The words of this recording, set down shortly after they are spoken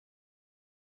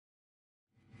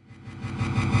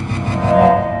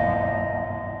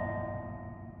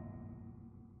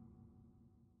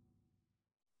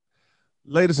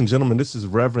Ladies and gentlemen, this is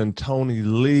Reverend Tony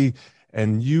Lee,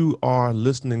 and you are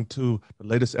listening to the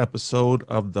latest episode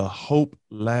of the Hope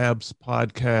Labs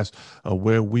podcast,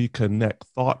 where we connect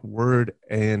thought, word,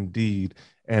 and deed.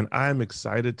 And I'm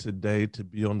excited today to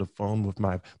be on the phone with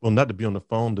not to be on the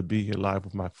phone, to be here live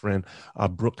with my friend,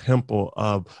 Brooke Hempel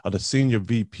of the Senior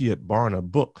VP at Barna.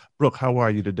 Brooke, how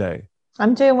are you today?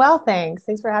 I'm doing well, thanks.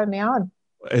 Thanks for having me on.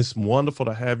 It's wonderful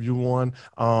to have you on.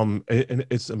 And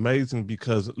it's amazing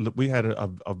because look, we had a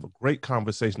great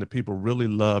conversation that people really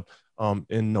loved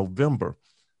in November.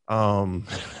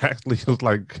 Actually, it was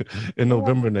like in Yeah.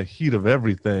 November in the heat of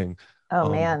everything. Oh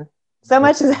Um, man, so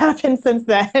much has happened since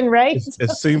then, right? it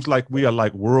seems like we are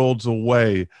like worlds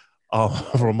away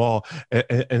from all,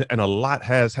 and a lot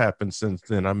has happened since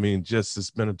then. I mean, just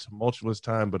it's been a tumultuous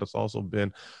time, but it's also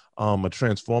been a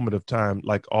transformative time,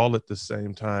 like all at the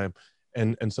same time.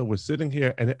 And so we're sitting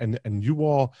here, and you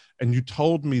all, and you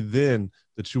told me then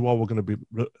that you all were going to be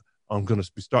going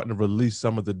to be starting to release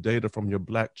some of the data from your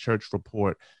Black Church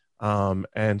report.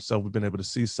 And so we've been able to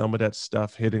see some of that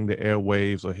stuff hitting the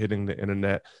airwaves or hitting the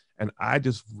internet. And I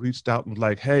just reached out and was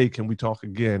like, hey, can we talk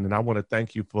again? And I want to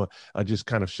thank you for just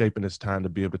kind of shaping this time to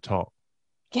be able to talk.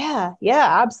 Yeah,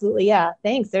 absolutely. Yeah,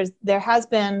 thanks. There has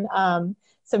been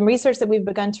some research that we've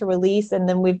begun to release, and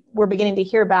then we're beginning to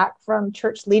hear back from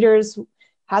church leaders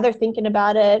how they're thinking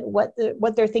about it, what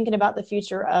they're thinking about the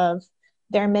future of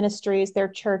their ministries, their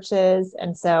churches,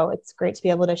 and so it's great to be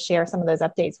able to share some of those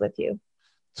updates with you.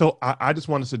 So I just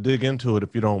wanted to dig into it,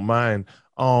 if you don't mind.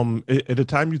 At the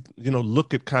time you know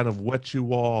look at kind of what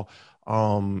you all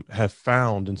have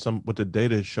found and some what the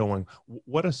data is showing,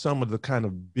 what are some of the kind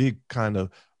of big kind of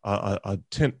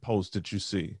tent posts that you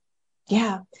see?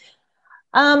 Yeah.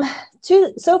 Um,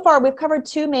 so far we've covered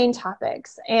two main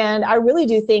topics, and I really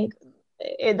do think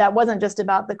that wasn't just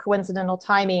about the coincidental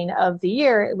timing of the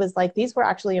year. It was like these were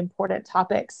actually important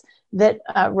topics that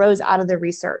rose out of the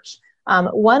research.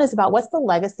 One is about what's the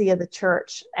legacy of the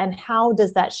church and how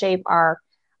does that shape our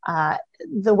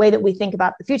the way that we think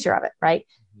about the future of it, right?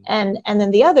 And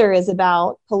then the other is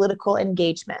about political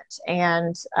engagement.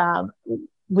 And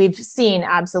we've seen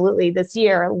absolutely this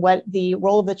year what the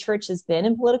role of the church has been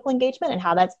in political engagement and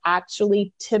how that's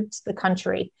actually tipped the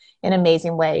country in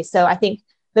amazing ways. So I think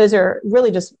those are really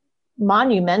just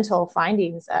monumental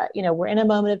findings. We're in a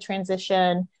moment of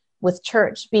transition with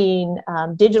church being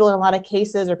digital in a lot of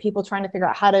cases, or people trying to figure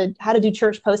out how to do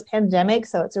church post pandemic.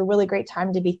 So it's a really great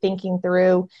time to be thinking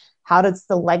through how does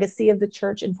the legacy of the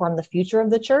church inform the future of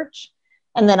the church,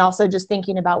 and then also just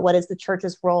thinking about what is the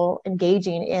church's role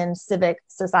engaging in civic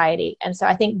society. And so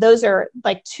I think those are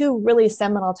like two really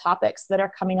seminal topics that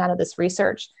are coming out of this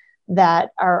research that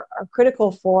are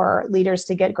critical for leaders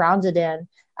to get grounded in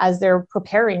as they're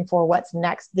preparing for what's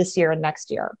next this year and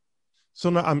next year. So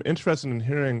now I'm interested in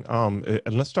hearing, and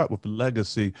let's start with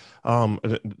legacy.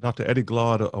 Dr. Eddie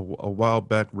Glaude a while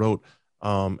back wrote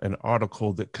an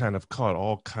article that kind of caught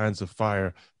all kinds of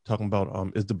fire, talking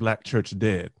about is the Black church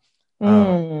dead?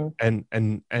 Uh, Mm,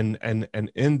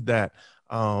 and in that,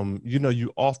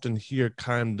 you often hear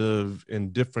kind of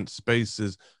in different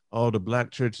spaces, oh, the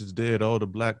Black church is dead. Oh, the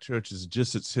Black church is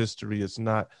just its history. It's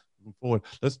not moving forward.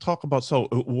 Let's talk about, so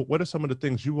what are some of the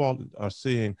things you all are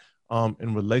seeing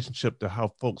in relationship to how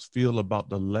folks feel about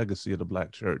the legacy of the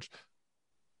Black church?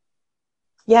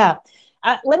 yeah.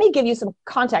 Let me give you some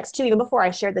context too, even before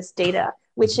I share this data,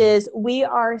 which Mhm. is we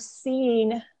are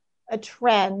seeing a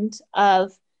trend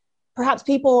of perhaps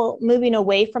people moving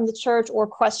away from the church or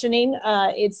questioning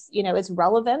its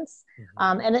relevance,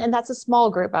 Mhm. and that's a small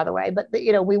group, by the way. But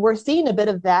we were seeing a bit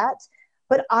of that.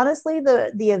 But honestly,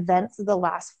 the events of the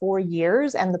last 4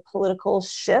 years and the political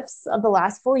shifts of the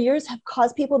last 4 years have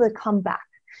caused people to come back,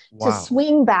 to Wow.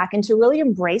 swing back, and to really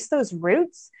embrace those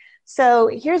roots. So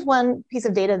here's one piece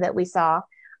of data that we saw.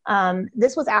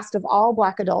 This was asked of all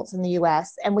Black adults in the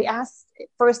US. And we asked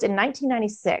first in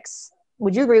 1996,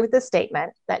 would you agree with this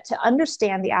statement that to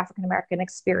understand the African American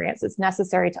experience, it's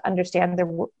necessary to understand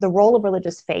the role of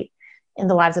religious faith in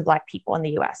the lives of Black people in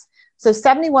the US? So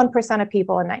 71% of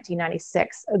people in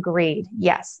 1996 agreed,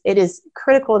 yes, it is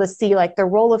critical to see like the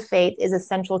role of faith is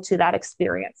essential to that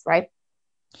experience, right?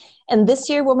 And this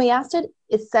year, when we asked it,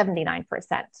 it's 79%.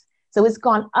 So it's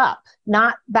gone up,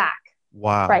 not back,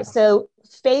 right? Wow. So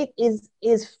faith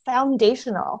is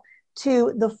foundational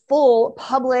to the full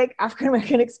public African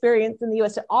American experience in the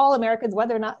U.S. to all Americans,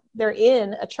 whether or not they're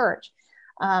in a church.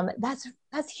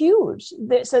 That's huge.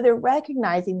 So they're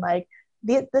recognizing like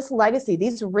this legacy,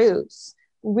 these roots,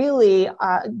 really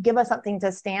give us something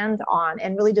to stand on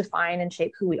and really define and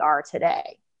shape who we are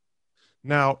today.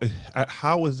 Now,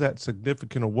 how is that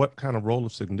significant, or what kind of role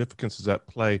of significance does that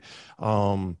play?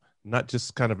 not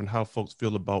just kind of in how folks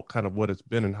feel about kind of what it's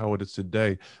been and how it is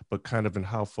today, but kind of in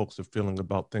how folks are feeling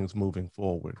about things moving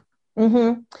forward.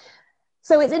 Mm-hmm.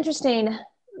 So it's interesting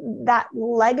that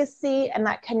legacy and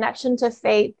that connection to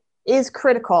faith is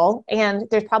critical. And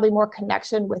there's probably more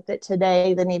connection with it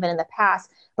today than even in the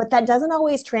past. But that doesn't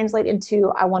always translate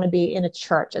into, I want to be in a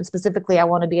church. And specifically, I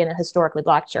want to be in a historically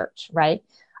Black church, right?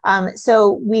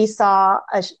 So we saw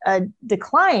a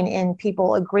decline in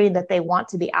people agreeing that they want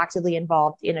to be actively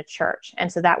involved in a church.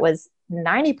 And so that was 90%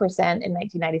 in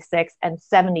 1996 and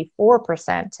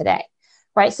 74% today,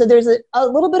 right? So there's a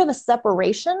little bit of a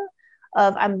separation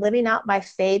of I'm living out my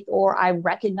faith, or I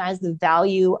recognize the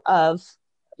value of,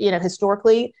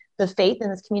 historically the faith in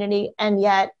this community. And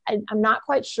yet I'm not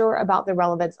quite sure about the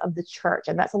relevance of the church.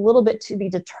 And that's a little bit to be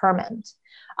determined.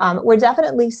 We're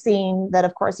definitely seeing that,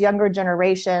 of course, younger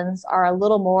generations are a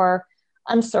little more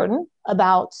uncertain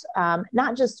about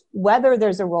not just whether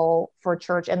there's a role for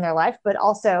church in their life, but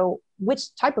also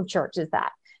which type of church is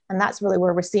that. And that's really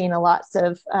where we're seeing a lot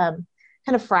of kind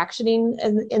of fractioning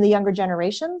in the younger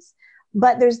generations.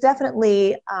 But there's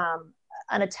definitely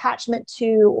an attachment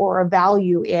to or a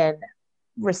value in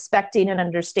respecting and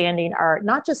understanding our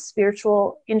not just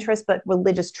spiritual interests, but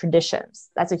religious traditions.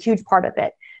 That's a huge part of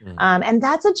it. And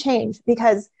that's a change,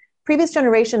 because previous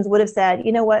generations would have said,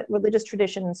 you know what, religious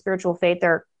tradition and spiritual faith,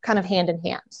 they're kind of hand in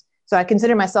hand. So I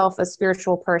consider myself a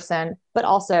spiritual person, but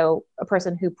also a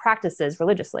person who practices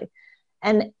religiously.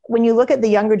 And when you look at the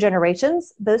younger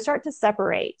generations, those start to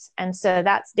separate. And so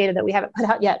that's data that we haven't put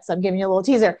out yet. So I'm giving you a little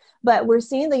teaser, but we're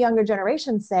seeing the younger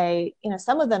generation say,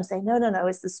 some of them say, no,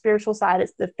 it's the spiritual side.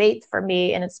 It's the faith for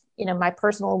me. And it's, my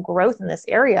personal growth in this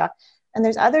area. And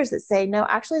there's others that say, no,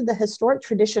 actually the historic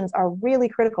traditions are really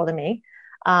critical to me.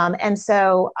 And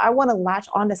so I want to latch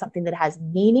onto something that has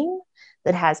meaning,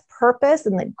 that has purpose,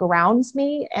 and that grounds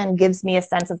me and gives me a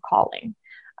sense of calling.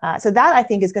 So that, I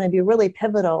think, is going to be really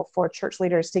pivotal for church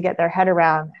leaders to get their head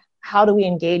around. How do we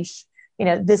engage,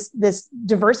 this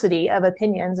diversity of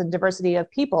opinions and diversity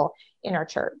of people in our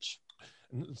church?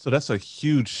 So that's a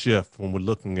huge shift when we're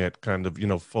looking at kind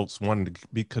of, folks wanting to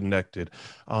be connected.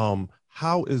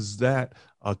 How is that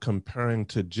comparing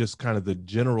to just kind of the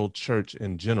general church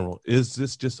in general? Is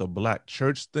this just a Black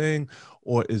church thing,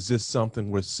 or is this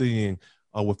something we're seeing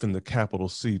within the capital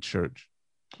C church?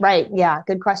 Right. Yeah.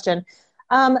 Good question.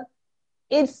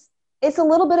 It's a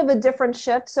little bit of a different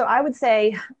shift. So I would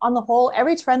say, on the whole,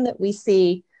 every trend that we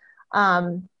see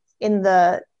in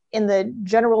the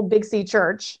general Big C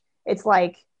church, it's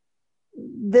like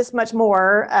this much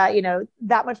more,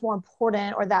 that much more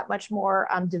important, or that much more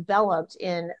developed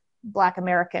in Black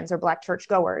Americans or Black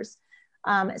churchgoers.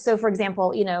 So, for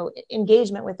example,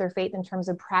 engagement with their faith in terms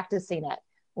of practicing it,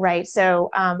 right? So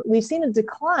we've seen a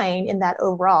decline in that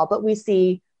overall, but we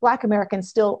see Black Americans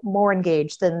still more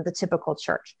engaged than the typical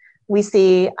church. We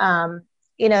see,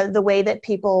 the way that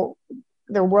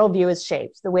their worldview is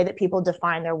shaped, the way that people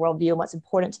define their worldview and what's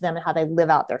important to them and how they live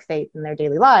out their faith in their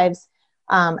daily lives.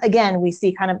 Again, we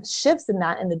see kind of shifts in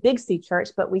that in the Big C church,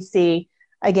 but we see,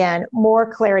 again,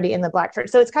 more clarity in the Black church.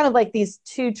 So it's kind of like these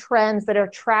two trends that are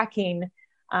tracking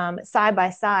side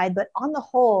by side. But on the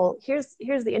whole, here's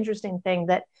the interesting thing,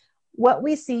 that what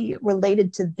we see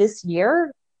related to this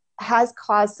year has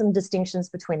caused some distinctions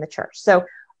between the church. So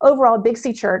overall, Big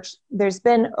C church, there's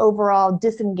been overall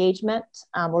disengagement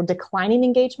or declining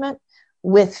engagement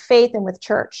with faith and with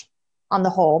church on the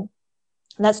whole.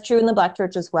 And that's true in the Black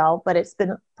church as well, but it's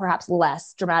been perhaps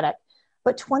less dramatic.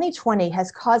 But 2020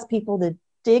 has caused people to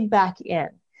dig back in.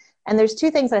 And there's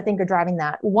two things that I think are driving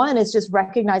that. One is just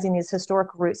recognizing these historic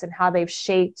roots and how they've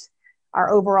shaped our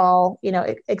overall,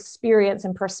 experience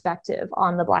and perspective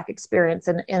on the Black experience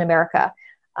in America.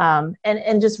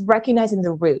 And just recognizing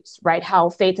the roots, right? How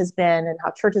faith has been and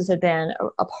how churches have been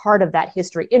a part of that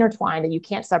history, intertwined, and you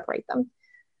can't separate them.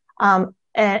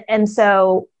 And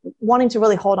so wanting to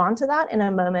really hold on to that in a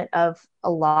moment of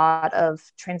a lot of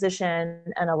transition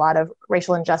and a lot of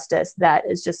racial injustice that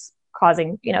is just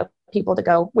causing, people to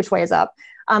go, which way is up?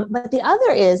 But the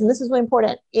other is, and this is really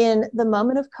important, in the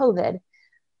moment of COVID,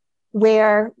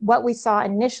 where what we saw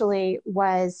initially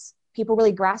was people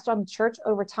really grasped on the church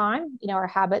over time. Our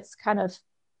habits kind of,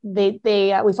 we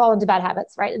fall into bad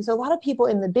habits, right? And so a lot of people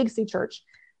in the Big C church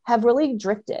have really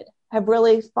drifted, have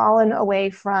really fallen away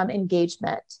from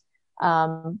engagement.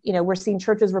 We're seeing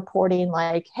churches reporting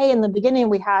like, hey, in the beginning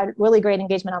we had really great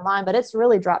engagement online, but it's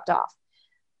really dropped off.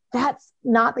 That's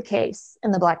not the case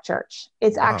in the Black church.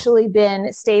 It's actually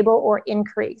been stable or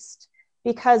increased,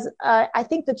 because I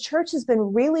think the church has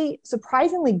been really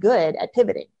surprisingly good at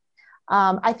pivoting.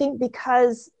 I think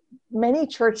because many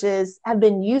churches have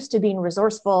been used to being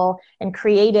resourceful and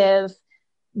creative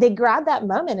they grabbed that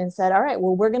moment and said, all right,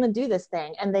 well, we're going to do this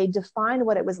thing. And they defined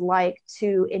what it was like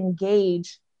to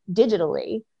engage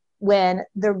digitally when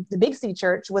the Big C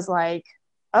church was like,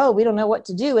 oh, we don't know what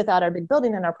to do without our big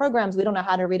building and our programs. We don't know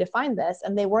how to redefine this.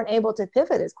 And they weren't able to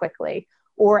pivot as quickly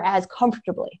or as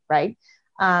comfortably, right?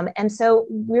 And so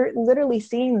we're literally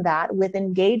seeing that with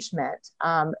engagement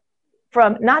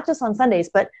from not just on Sundays,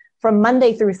 but from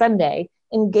Monday through Sunday.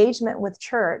 Engagement with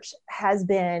church has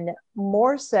been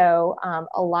more so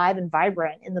alive and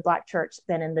vibrant in the Black church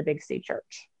than in the Big C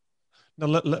church. Now,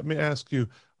 let me ask you,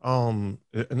 and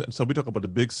so we talk about the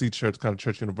Big C church, kind of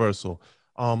Church Universal.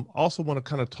 Also want to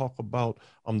kind of talk about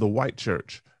the white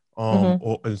church,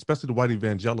 or especially the white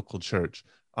evangelical church,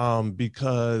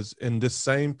 because in this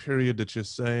same period that you're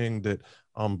saying that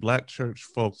Black church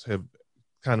folks have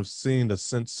kind of seen a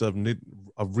sense of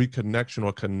reconnection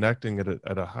or connecting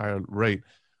at a higher rate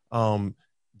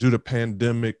due to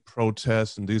pandemic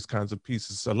protests and these kinds of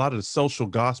pieces. A lot of the social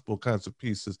gospel kinds of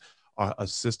pieces are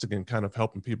assisting and kind of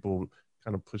helping people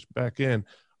kind of push back in.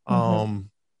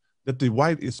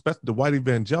 That especially the white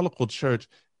evangelical church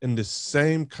in the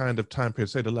same kind of time period,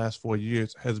 say the last 4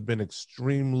 years, has been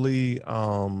extremely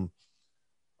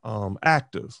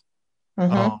active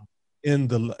in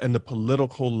the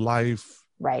political life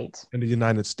in the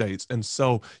United States. And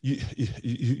so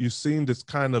you've seen this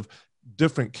kind of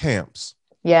different camps,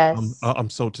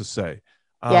 so to say.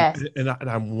 And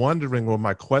I'm wondering, or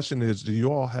my question is, do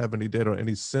you all have any data or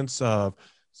any sense of,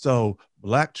 so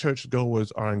Black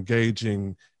churchgoers are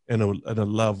engaging in a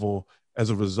level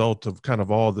as a result of kind of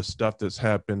all the stuff that's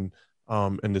happened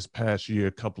in this past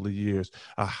year, couple of years.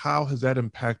 How has that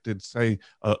impacted, say,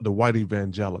 the white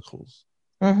evangelicals?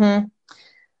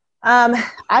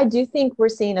 I do think we're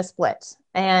seeing a split,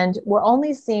 and we're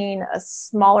only seeing a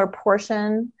smaller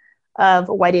portion of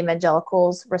white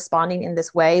evangelicals responding in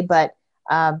this way. But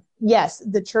yes,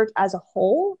 the church as a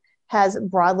whole has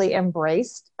broadly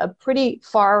embraced a pretty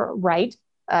far right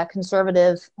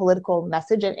conservative political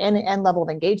message and level of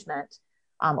engagement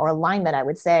or alignment, I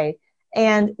would say.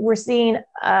 And we're seeing,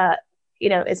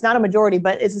 it's not a majority,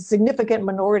 but it's a significant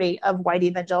minority of white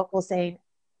evangelicals saying,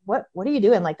 what are you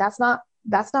doing? Like, that's not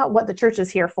what the church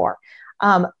is here for.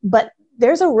 But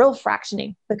there's a real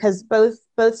fractioning because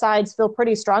both sides feel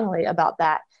pretty strongly about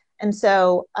that. And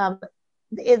so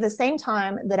at the same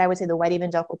time that I would say the white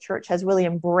evangelical church has really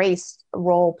embraced a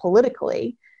role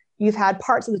politically, you've had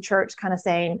parts of the church kind of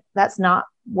saying, that's not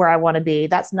where I want to be.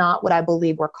 That's not what I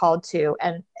believe we're called to,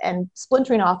 and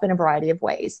splintering off in a variety of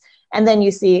ways. And then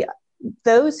you see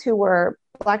those who were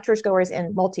Black churchgoers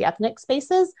in multi-ethnic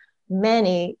spaces,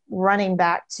 many running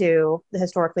back to the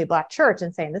historically Black church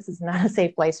and saying, this is not a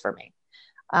safe place for me.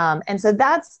 And so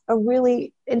that's a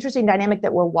really interesting dynamic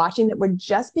that we're watching, that we're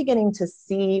just beginning to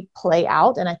see play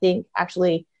out. And I think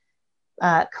actually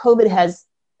COVID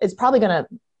is probably going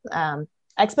to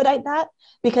expedite that,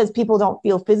 because people don't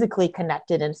feel physically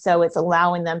connected. And so it's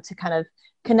allowing them to kind of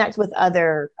connect with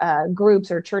other groups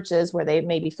or churches where they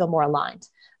maybe feel more aligned.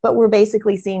 But we're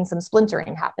basically seeing some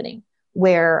splintering happening,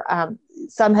 where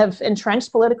some have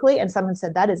entrenched politically and some have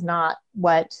said that is not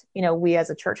what we as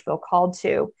a church feel called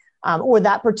to, or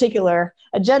that particular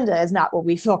agenda is not what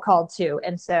we feel called to.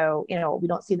 And so we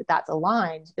don't see that that's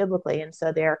aligned biblically, and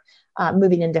so they're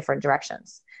moving in different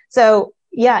directions. So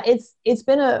yeah, it's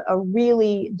been a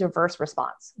really diverse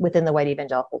response within the white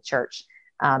evangelical church.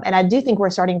 And I do think we're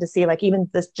starting to see, like, even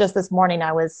this morning,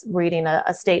 I was reading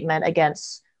a statement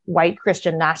against white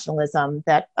Christian nationalism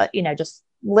that, just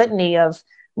litany of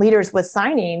leaders was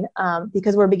signing,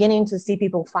 because we're beginning to see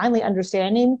people finally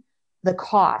understanding the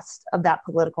cost of that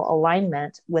political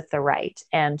alignment with the right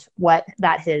and what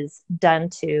that has done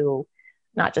to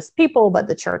not just people, but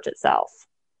the church itself.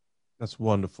 That's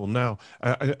wonderful. Now,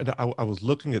 I was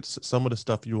looking at some of the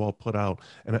stuff you all put out,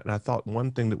 and I thought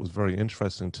one thing that was very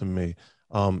interesting to me,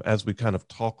 as we kind of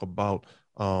talk about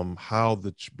how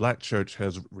the Black church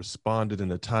has responded in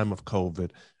the time of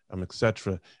COVID, et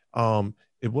cetera.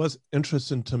 It was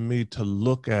interesting to me to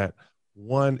look at,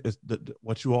 one is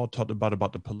what you all talked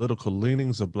about the political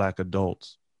leanings of Black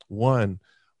adults, one,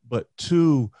 but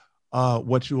two,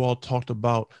 what you all talked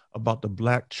about the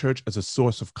Black church as a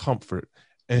source of comfort.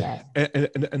 And, yes.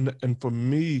 and for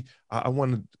me, I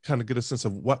want to kind of get a sense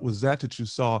of what was that you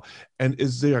saw, and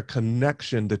is there a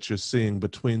connection that you're seeing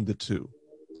between the two?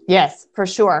 Yes, for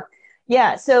sure.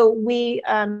 Yeah, so we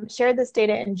shared this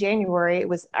data in January. It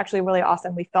was actually really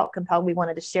awesome. We felt compelled. We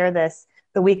wanted to share this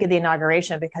the week of the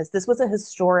inauguration, because this was a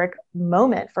historic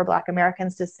moment for Black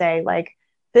Americans to say, like,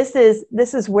 this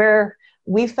is where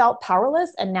we felt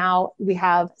powerless, and now we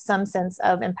have some sense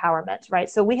of empowerment, right?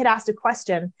 So we had asked a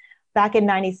question, back in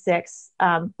 96,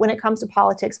 when it comes to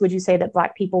politics, would you say that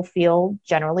Black people feel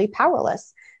generally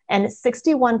powerless? And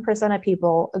 61% of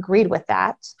people agreed with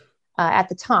that at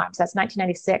the time. So that's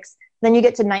 1996. Then you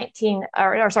get to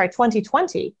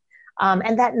 2020,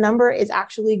 and that number is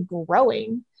actually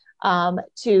growing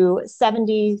to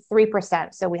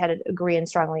 73%. So we had to agree and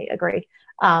strongly agree.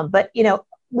 But,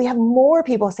 we have more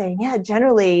people saying, yeah,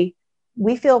 generally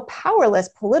we feel powerless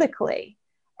politically.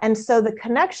 And so the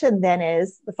connection then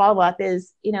is, the follow-up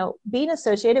is, being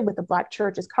associated with the Black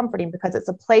church is comforting because it's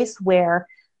a place where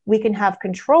we can have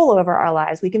control over our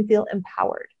lives. We can feel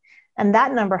empowered. And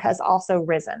that number has also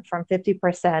risen from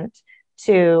 50%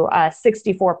 to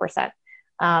 64%.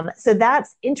 So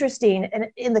that's interesting. And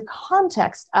in the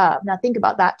context of, now think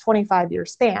about that 25-year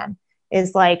span,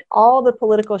 is like all the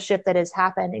political shift that has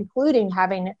happened, including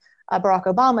having Barack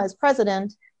Obama as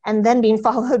president, and then being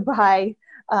followed by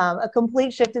a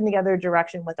complete shift in the other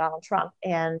direction with Donald Trump,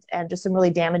 and just some really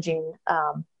damaging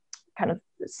kind of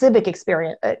civic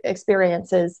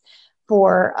experiences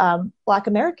for Black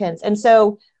Americans. And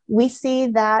so we see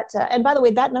that, and by the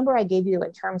way, that number I gave you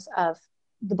in terms of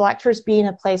the Black church being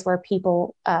a place where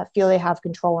people feel they have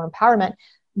control and empowerment,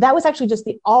 that was actually just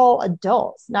the all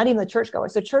adults, not even the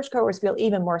churchgoers. So churchgoers feel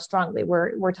even more strongly.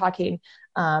 We're talking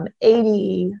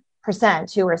 80%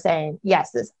 who are saying,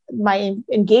 yes, my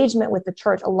engagement with the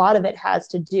church, a lot of it has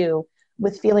to do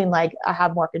with feeling like I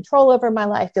have more control over my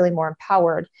life, feeling more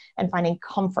empowered, and finding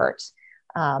comfort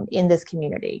in this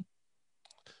community.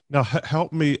 Now,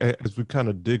 help me as we kind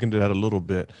of dig into that a little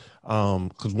bit,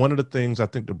 because one of the things I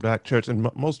think the Black church, and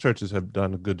most churches have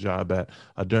done a good job at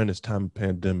during this time of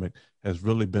pandemic, has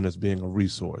really been as being a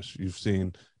resource. You've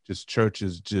seen just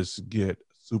churches just get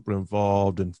super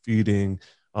involved in feeding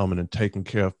and in taking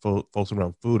care of folks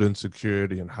around food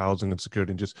insecurity and housing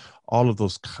insecurity and just all of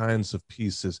those kinds of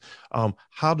pieces.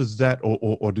 How does that,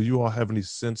 or do you all have any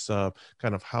sense of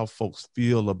kind of how folks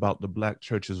feel about the Black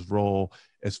church's role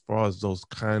as far as those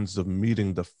kinds of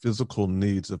meeting the physical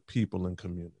needs of people in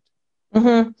community?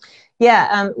 Mm-hmm.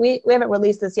 Yeah, we haven't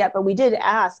released this yet, but we did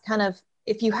ask kind of,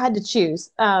 if you had to choose,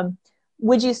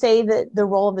 would you say that the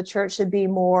role of the church should be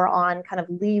more on kind of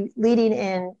leading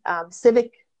in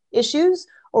civic issues,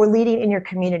 or leading in your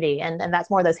community? And that's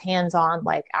more those hands-on,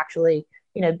 like actually,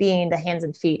 being the hands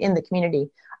and feet in the community.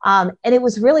 And it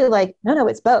was really like, no,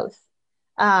 it's both.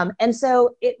 And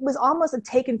so it was almost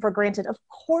taken for granted. Of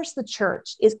course, the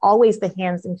church is always the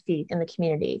hands and feet in the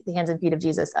community, the hands and feet of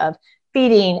Jesus, of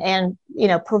feeding and,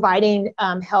 providing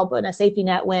help and a safety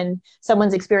net when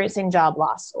someone's experiencing job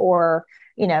loss, or,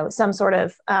 some sort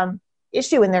of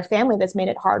issue in their family that's made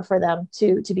it hard for them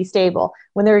to be stable,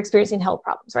 when they're experiencing health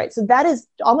problems, right? So that is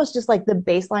almost just like the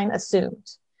baseline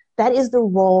assumed. That is the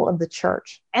role of the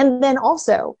church. And then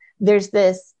also there's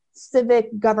this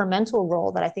civic governmental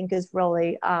role that I think is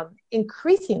really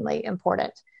increasingly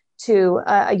important to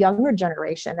a younger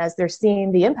generation as they're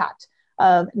seeing the impact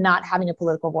of not having a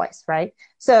political voice, right?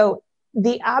 So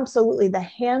the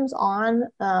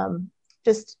hands-on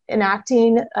just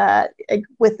enacting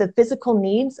with the physical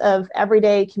needs of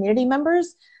everyday community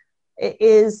members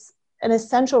is an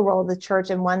essential role of the church,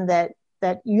 and one that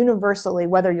universally,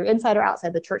 whether you're inside or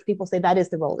outside the church, people say that is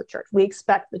the role of the church. We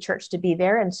expect the church to be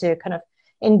there and to kind of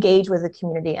engage with the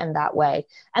community in that way.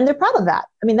 And they're proud of that.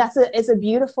 I mean, it's a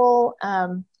beautiful,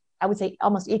 I would say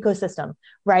almost ecosystem,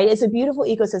 right? It's a beautiful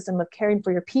ecosystem of caring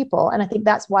for your people. And I think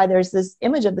that's why there's this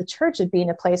image of the church of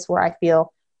being a place where I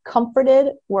feel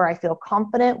comforted, where I feel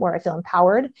confident, where I feel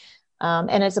empowered.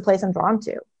 And it's a place I'm drawn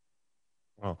to.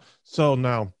 Wow. So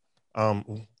now,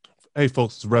 hey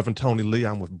folks, it's Reverend Tony Lee.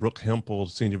 I'm with Brooke Hempel,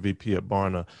 Senior VP at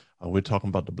Barna. We're talking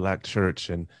about the Black church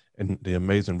and the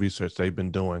amazing research they've been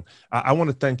doing. I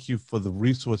want to thank you for the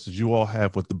resources you all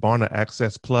have with the Barna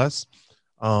Access Plus,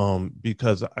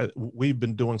 because we've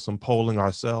been doing some polling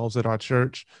ourselves at our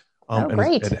church. And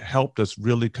it helped us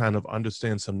really kind of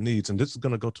understand some needs. And this is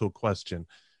going to go to a question.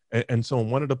 And so in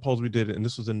one of the polls we did, and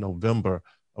this was in November,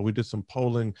 we did some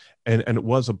polling, and it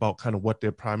was about kind of what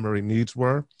their primary needs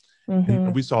were. Mm-hmm.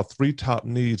 And we saw three top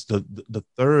needs. The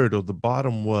third, or the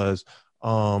bottom, was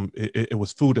it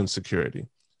was food insecurity,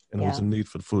 and it was a need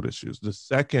for the food issues. The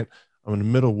second, in the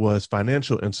middle, was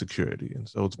financial insecurity, and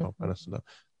so it's about financial stuff.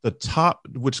 The top,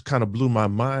 which kind of blew my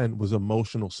mind, was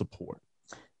emotional support.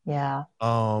 Yeah.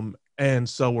 And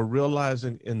so we're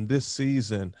realizing in this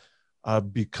season,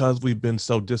 because we've been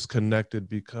so disconnected,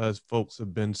 because folks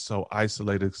have been so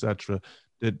isolated, et cetera,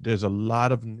 that there's a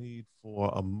lot of need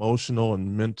for emotional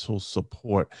and mental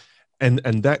support. And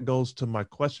that goes to my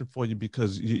question for you,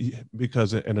 because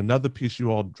in another piece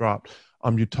you all dropped,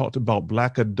 you talked about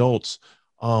Black adults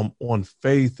on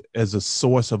faith as a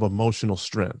source of emotional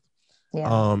strength.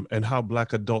 Yeah. and how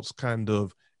Black adults kind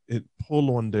of it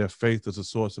pull on their faith as a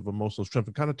source of emotional strength.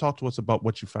 And kind of talk to us about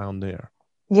what you found there.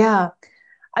 Yeah.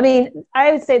 I mean,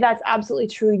 I would say that's absolutely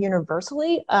true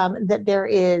universally, that there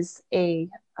is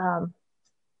um,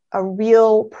 a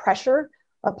real pressure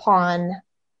upon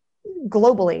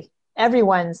globally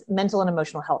everyone's mental and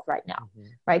emotional health right now,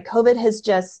 right? COVID has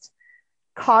just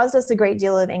caused us a great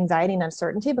deal of anxiety and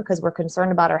uncertainty because we're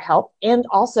concerned about our health, and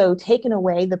also taken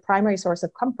away the primary source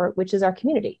of comfort, which is our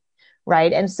community,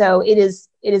 right? And so it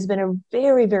has been a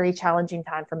very, very challenging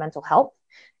time for mental health.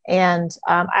 And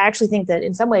I actually think that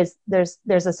in some ways there's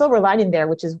a silver lining there,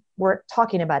 which is we're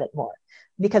talking about it more,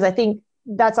 because I think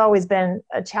that's always been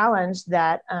a challenge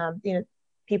that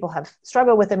people have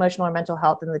struggled with emotional or mental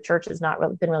health, and the church has not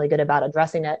really been really good about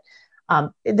addressing it.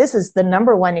 This is the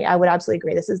number one need. I would absolutely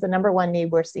agree. This is the number one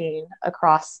need we're seeing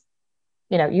across,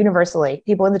 universally,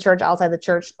 people in the church, outside the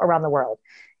church, around the world,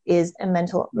 is a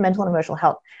mental and emotional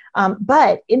health.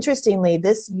 But interestingly,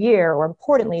 this year, or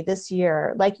importantly, this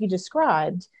year, like you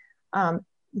described,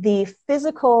 the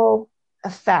physical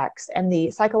effects and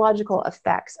the psychological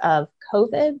effects of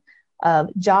COVID,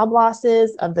 of job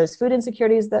losses, of those food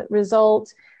insecurities that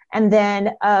result, and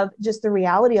then of just the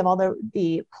reality of all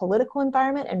the political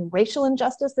environment and racial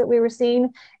injustice that we were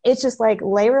seeing. It's just like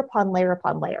layer upon layer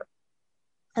upon layer.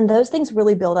 And those things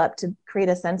really build up to create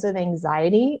a sense of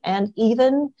anxiety and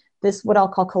even this, what I'll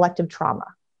call collective trauma,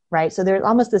 right? So there's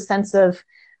almost a sense of,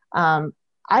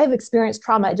 I've experienced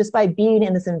trauma just by being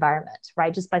in this environment,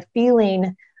 right? Just by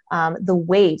feeling the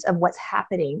weight of what's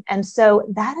happening. And so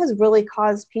that has really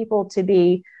caused people to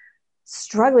be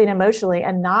struggling emotionally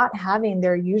and not having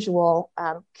their usual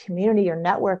community or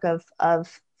network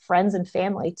of friends and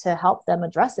family to help them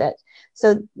address it.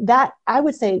 So that, I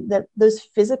would say that those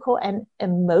physical and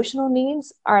emotional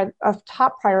needs are of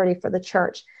top priority for the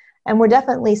church. And we're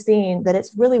definitely seeing that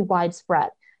it's really widespread.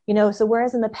 So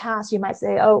whereas in the past you might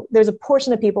say, oh, there's a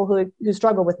portion of people who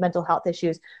struggle with mental health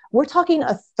issues, we're talking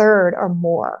a third or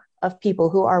more of people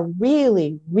who are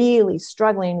really, really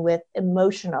struggling with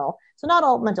emotional, so not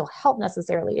all mental health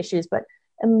necessarily issues, but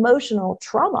emotional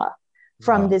trauma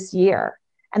from this year.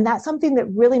 And that's something that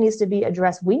really needs to be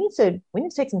addressed. We need to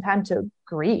take some time to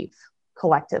grieve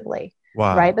collectively.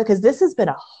 Wow. Right? Because this has been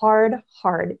a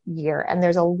hard year, and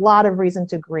there's a lot of reason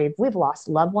to grieve. We've lost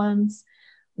loved ones.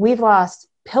 We've lost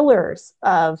pillars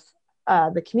of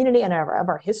the community and of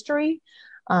our history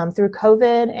through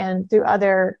COVID and through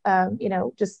other,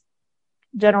 just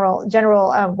general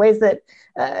ways that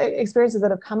experiences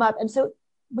that have come up. And so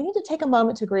we need to take a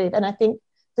moment to grieve. And I think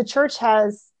the church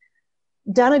has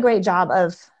done a great job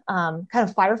of kind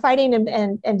of firefighting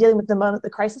and dealing with the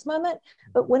crisis moment.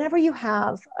 But whenever you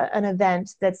have an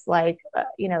event that's like,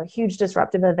 a huge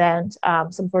disruptive event,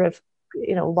 some sort of,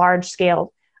 large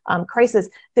scale crisis,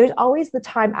 there's always the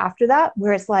time after that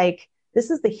where it's like, this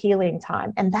is the healing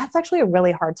time. And that's actually a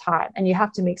really hard time. And you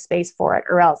have to make space for it,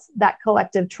 or else that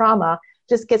collective trauma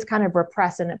just gets kind of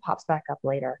repressed and it pops back up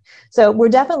later. So we're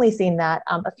definitely seeing that.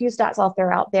 A few stats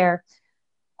out there.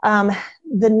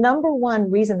 The number one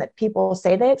reason that people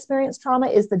say they experience trauma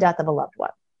is the death of a loved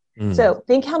one. So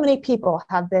think how many people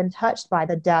have been touched by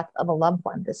the death of a loved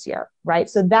one this year, right?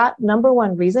 So that number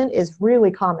one reason is really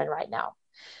common right now.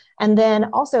 And then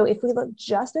also, if we look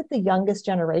just at the youngest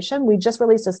generation, we just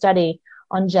released a study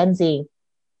on Gen Z,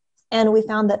 and we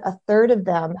found that a third of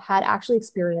them had actually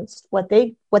experienced what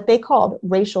they called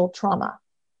racial trauma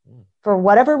for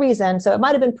whatever reason. So it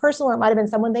might have been personal, or it might have been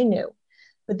someone they knew,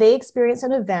 but they experienced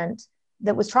an event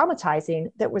that was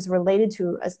traumatizing, that was related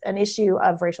to an issue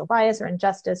of racial bias or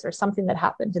injustice or something that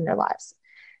happened in their lives.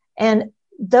 And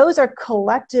those are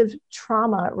collective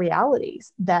trauma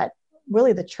realities that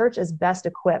really the church is best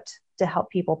equipped to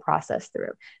help people process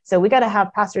through. So we got to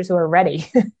have pastors who are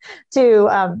ready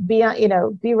to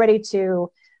be ready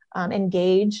to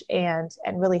engage and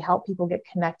really help people get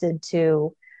connected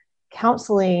to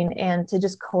counseling, and to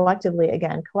just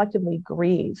collectively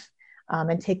grieve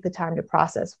and take the time to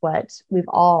process what we've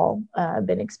all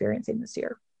been experiencing this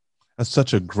year. That's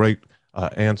such a great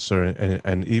answer,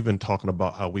 and even talking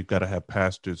about how we've got to have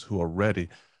pastors who are ready.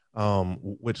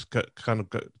 Which kind of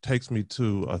takes me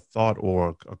to a thought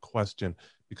or a question,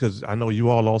 because I know you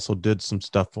all also did some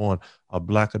stuff on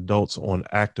Black adults on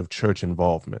active church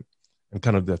involvement and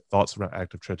kind of their thoughts around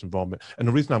active church involvement. And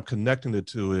the reason I'm connecting the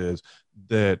two is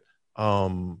that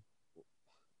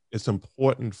it's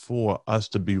important for us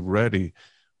to be ready,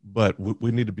 but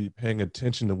we need to be paying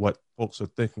attention to what folks are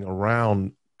thinking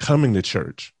around coming to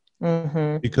church.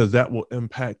 Mm-hmm. because that will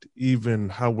impact even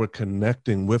how we're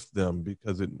connecting with them,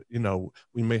 because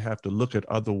we may have to look at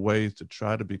other ways to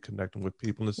try to be connecting with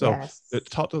people. And so Yes. it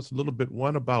taught us a little bit,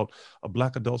 one, about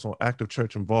Black adults on active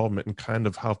church involvement and kind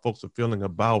of how folks are feeling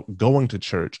about going to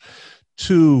church.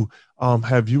 Two,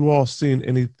 have you all seen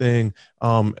anything,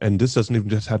 and this doesn't even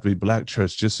just have to be Black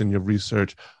church, just in your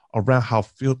research, around how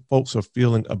folks are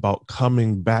feeling about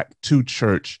coming back to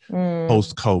church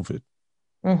post-COVID?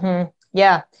 Mm-hmm.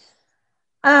 Yeah.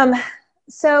 Um,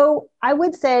 so I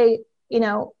would say,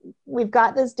 we've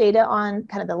got this data on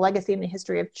kind of the legacy and the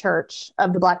history of church,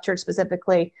 of the Black church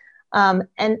specifically. And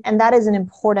that is an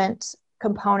important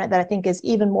component that I think is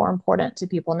even more important to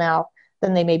people now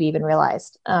than they maybe even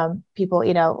realized. People,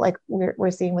 like we're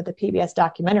seeing with the PBS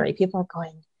documentary, people are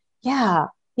going, yeah,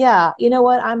 you know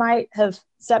what? I might have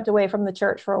stepped away from the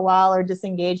church for a while or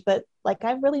disengaged, but like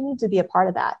I really need to be a part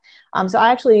of that. So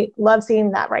I actually love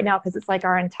seeing that right now, because it's like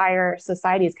our entire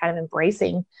society is kind of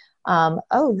embracing,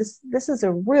 oh, this is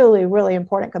a really, really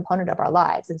important component of our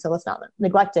lives. And so let's not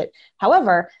neglect it.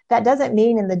 However, that doesn't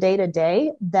mean in the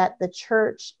day-to-day that the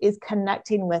church is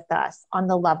connecting with us on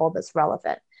the level that's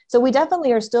relevant. So we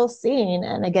definitely are still seeing,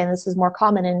 and again, this is more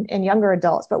common in younger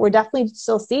adults, but we're definitely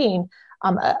still seeing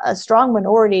a strong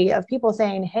minority of people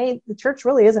saying, hey, the church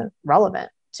really isn't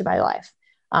relevant to my life.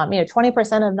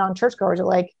 20% of non-churchgoers are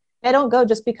like, I don't go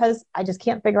just because I just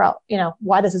can't figure out,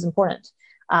 why this is important.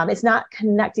 It's not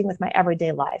connecting with my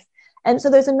everyday life. And so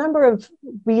there's a number of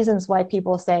reasons why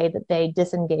people say that they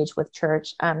disengage with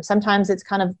church. Sometimes it's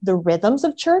kind of the rhythms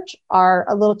of church are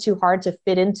a little too hard to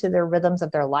fit into their rhythms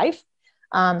of their life.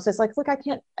 So it's like, look, I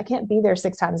can't be there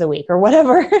 6 times a week or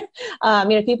whatever.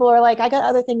 People are like, I got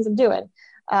other things I'm doing,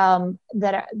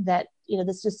 that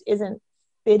this just isn't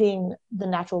fitting the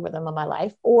natural rhythm of my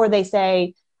life. Or they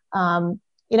say, I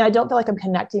don't feel like I'm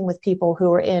connecting with people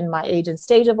who are in my age and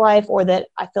stage of life, or that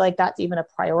I feel like that's even a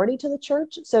priority to the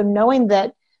church. So knowing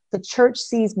that the church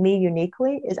sees me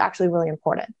uniquely is actually really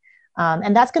important.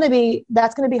 And that's going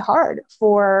to be hard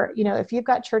for, if you've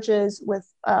got churches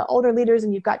with older leaders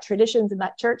and you've got traditions in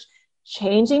that church,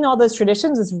 changing all those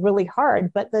traditions is really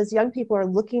hard. But those young people are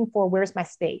looking for, where's my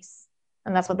space?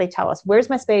 And that's what they tell us. Where's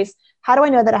my space? How do I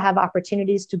know that I have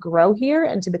opportunities to grow here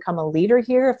and to become a leader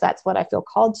here, if that's what I feel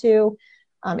called to?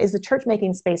 Is the church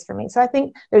making space for me? So I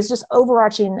think there's just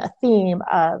overarching a theme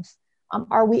of,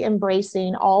 are we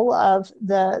embracing all of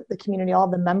the community, all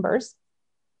of the members,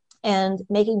 and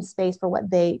making space for what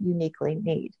they uniquely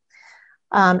need?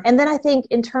 And then I think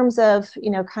in terms of,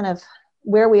 kind of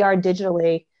where we are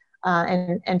digitally,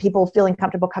 and people feeling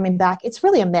comfortable coming back, it's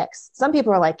really a mix. Some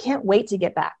people are like, can't wait to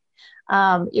get back.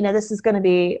 This is going to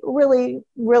be really,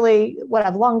 really what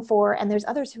I've longed for. And there's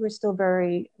others who are still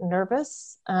very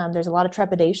nervous. There's a lot of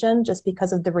trepidation just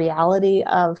because of the reality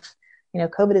of,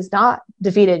 COVID is not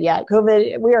defeated yet.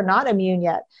 We are not immune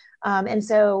yet. And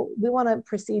so we want to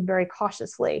proceed very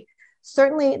cautiously.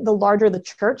 Certainly, the larger the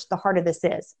church, the harder this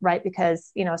is, right?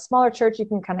 Because, a smaller church, you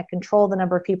can kind of control the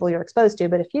number of people you're exposed to.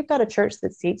 But if you've got a church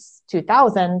that seats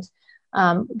 2,000,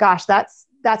 gosh, that's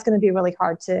going to be really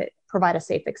hard to provide a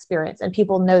safe experience. And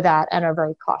people know that and are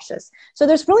very cautious. So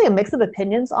there's really a mix of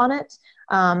opinions on it.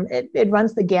 It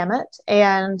runs the gamut.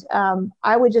 And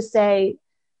I would just say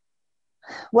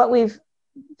what we've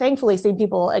thankfully seen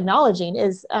people acknowledging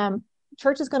is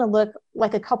church is going to look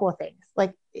like a couple of things.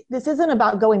 Like, this isn't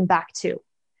about going back to.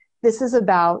 This is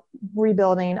about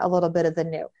rebuilding a little bit of the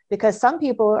new, because some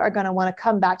people are going to want to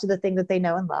come back to the thing that they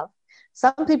know and love.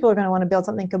 Some people are going to want to build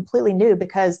something completely new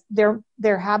because their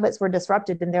habits were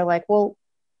disrupted, and they're like, well,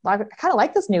 I kind of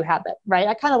like this new habit, right?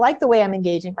 I kind of like the way I'm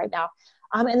engaging right now.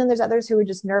 And then there's others who are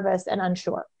just nervous and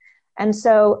unsure. And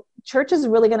so church is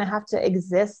really going to have to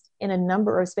exist in a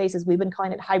number of spaces. We've been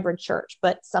calling it hybrid church,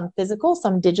 but some physical,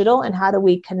 some digital, and how do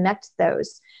we connect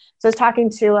those? So I was talking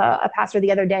to a pastor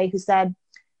the other day who said,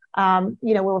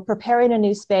 we're preparing a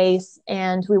new space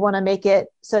and we want to make it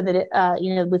so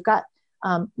that we've got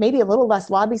maybe a little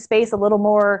less lobby space, a little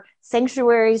more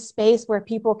sanctuary space where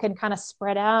people can kind of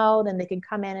spread out and they can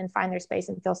come in and find their space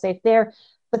and feel safe there.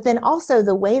 But then also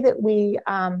the way that we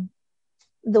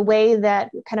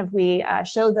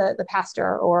show the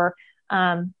pastor or,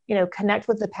 connect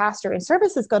with the pastor in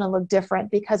service is going to look different,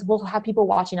 because we'll have people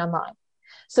watching online.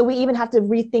 So we even have to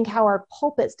rethink how our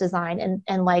pulpit's designed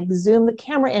and like zoom the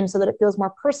camera in so that it feels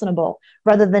more personable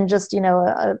rather than just,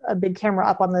 a big camera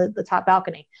up on the top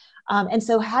balcony. And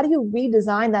so how do you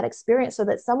redesign that experience so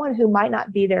that someone who might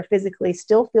not be there physically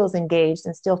still feels engaged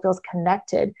and still feels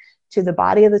connected to the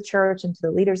body of the church and to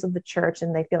the leaders of the church,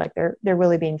 and they feel like they're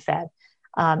really being fed,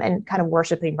 and kind of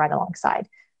worshiping right alongside.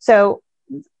 So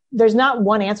there's not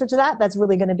one answer to that that's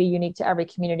really going to be unique to every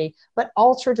community, but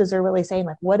all churches are really saying,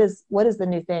 like, what is the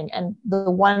new thing? And the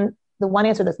one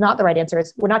answer that's not the right answer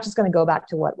is we're not just going to go back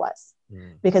to what was,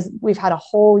 because we've had a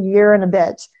whole year and a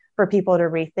bit for people to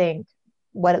rethink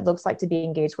what it looks like to be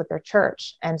engaged with their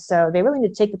church. And so they really need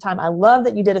to take the time. I love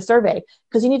that you did a survey,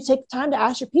 because you need to take the time to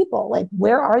ask your people, like,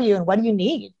 where are you and what do you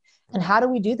need? And how do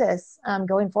we do this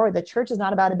going forward? The church is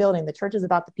not about a building. The church is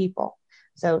about the people.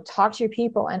 So talk to your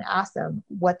people and ask them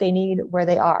what they need, where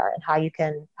they are, and how you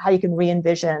can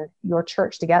re-envision your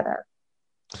church together.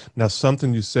 Now,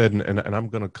 something you said, and I'm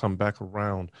going to come back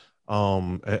around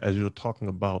as you were talking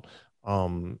about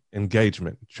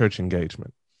engagement, church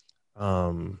engagement.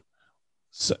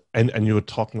 So, and you were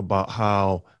talking about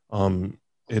how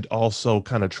it also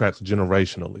kind of tracks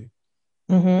generationally.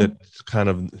 It's kind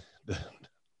of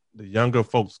the younger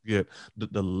folks get,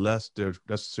 the less they're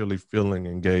necessarily feeling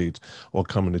engaged or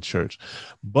coming to church.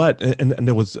 But and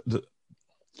there was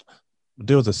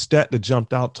a stat that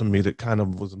jumped out to me that kind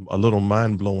of was a little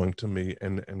mind blowing to me,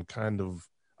 and kind of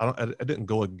I didn't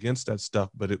go against that stuff,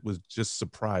 but it was just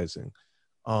surprising.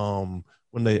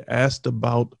 When they asked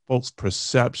about folks'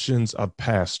 perceptions of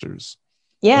pastors,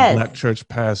 yes, Black church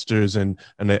pastors, and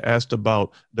they asked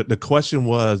about, the question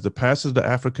was, the pastors of the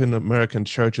African American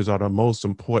churches are the most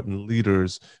important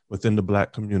leaders within the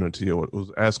Black community, or it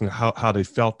was asking how they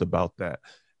felt about that.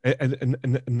 And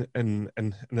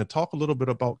to talk a little bit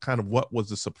about kind of what was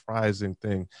the surprising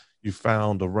thing you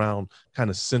found around kind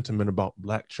of sentiment about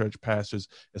Black church pastors,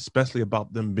 especially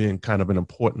about them being kind of an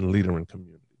important leader in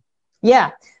community.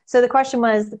 Yeah. So the question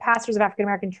was, the pastors of African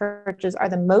American churches are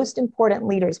the most important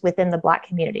leaders within the Black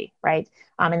community, right?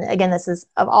 And again, this is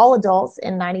of all adults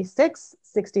in 96,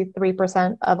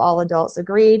 63% of all adults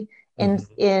agreed. In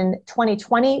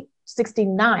 2020,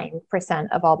 69%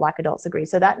 of all Black adults agreed.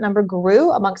 So that number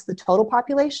grew amongst the total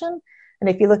population. And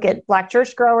if you look at Black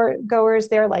church goers,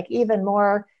 they're like even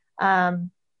more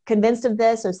convinced of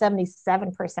this. So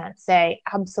 77% say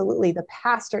absolutely the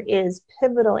pastor is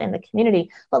pivotal in the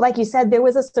community. But like you said, there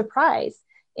was a surprise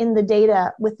in the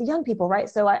data with the young people, right?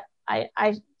 So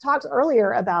I talked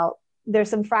earlier about there's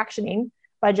some fractioning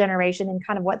by generation and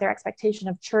kind of what their expectation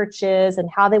of church is and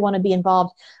how they want to be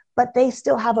involved, but they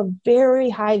still have a very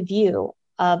high view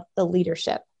of the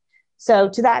leadership. So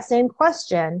to that same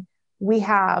question, we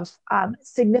have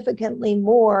significantly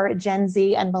more Gen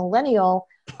Z and millennial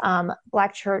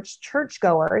Black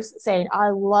churchgoers saying, I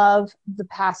love the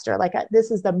pastor. Like,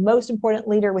 this is the most important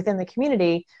leader within the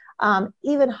community,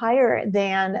 even higher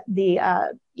than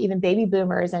the even baby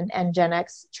boomers and Gen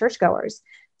X churchgoers.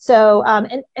 So,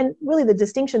 and really the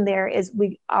distinction there is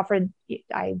we offered,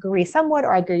 I agree somewhat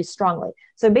or I agree strongly.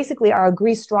 So basically our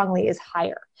agree strongly is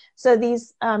higher. So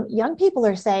these young people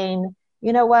are saying,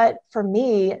 you know what, for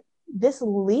me, this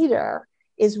leader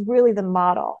is really the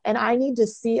model. And I need to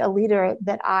see a leader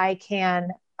that I can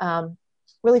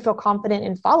really feel confident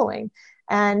in following.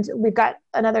 And we've got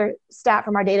another stat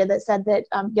from our data that said that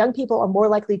young people are more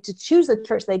likely to choose the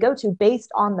church they go to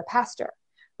based on the pastor,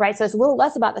 right? So it's a little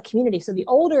less about the community. So the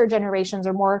older generations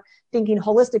are more thinking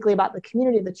holistically about the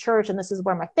community of the church. And this is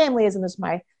where my family is, and this is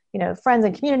my, friends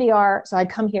and community are. So I'd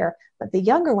come here. But the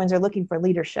younger ones are looking for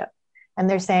leadership. And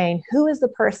they're saying, who is the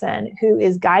person who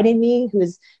is guiding me, who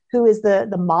is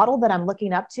the model that I'm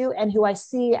looking up to, and who I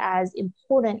see as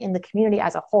important in the community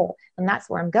as a whole. And that's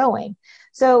where I'm going.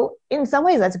 So in some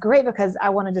ways, that's great, because I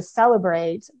wanted to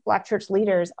celebrate Black church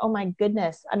leaders. Oh my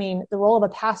goodness. I mean, the role of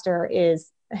a pastor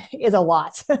is a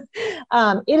lot.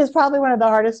 It is probably one of the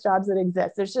hardest jobs that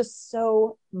exists. There's just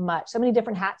so many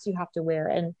different hats you have to wear,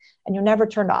 and you're never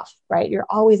turned off, right? You're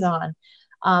always on.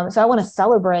 So I want to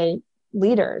celebrate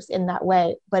leaders in that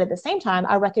way. But at the same time,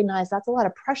 I recognize that's a lot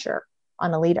of pressure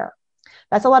on a leader.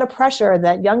 That's a lot of pressure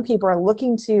that young people are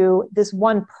looking to this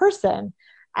one person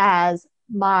as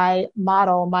my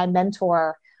model, my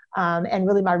mentor, and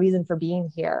really my reason for being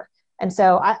here. And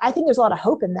so I think there's a lot of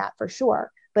hope in that for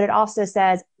sure. But it also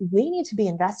says we need to be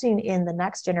investing in the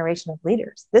next generation of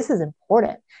leaders. This is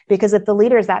important, because if the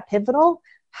leader is that pivotal,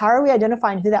 how are we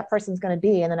identifying who that person's going to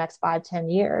be in the next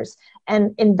 5-10 years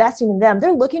and investing in them?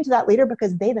 They're looking to that leader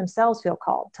because they themselves feel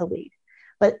called to lead.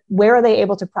 But where are they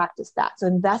able to practice that? So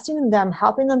investing in them,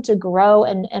 helping them to grow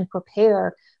and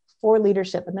prepare for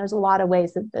leadership. And there's a lot of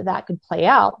ways that could play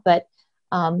out. But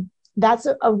that's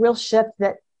a real shift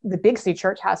that the Big C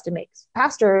church has to make.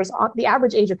 Pastors, the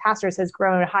average age of pastors has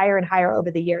grown higher and higher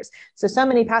over the years. So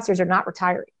many pastors are not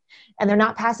retiring, and they're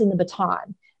not passing the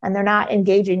baton, and they're not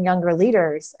engaging younger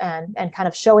leaders and kind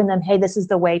of showing them, hey, this is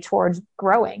the way towards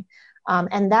growing.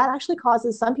 And that actually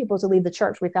causes some people to leave the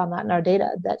church. We found that in our data,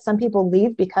 that some people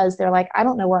leave because they're like, I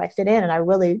don't know where I fit in, and I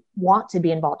really want to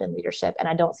be involved in leadership, and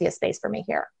I don't see a space for me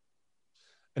here.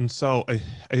 And so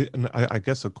I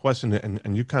guess a question,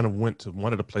 and you kind of went to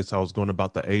one of the places I was going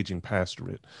about the aging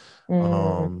pastorate,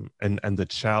 Mm, and the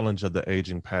challenge of the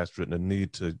aging pastorate and the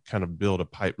need to kind of build a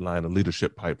pipeline, a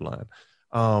leadership pipeline.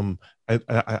 Um,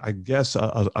 I guess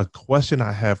a question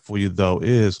I have for you though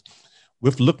is,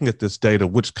 with looking at this data,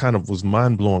 which kind of was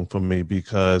mind blowing for me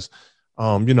because,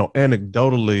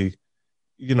 anecdotally,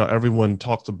 everyone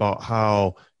talks about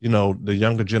how, the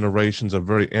younger generations are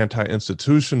very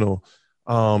anti-institutional.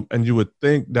 And you would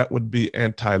think that would be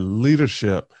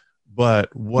anti-leadership,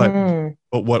 but what mm,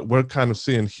 but what we're kind of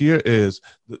seeing here is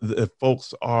that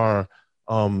folks are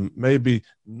maybe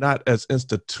not as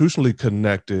institutionally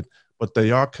connected, but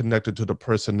they are connected to the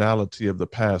personality of the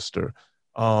pastor,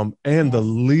 and the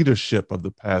yes. leadership of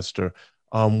the pastor,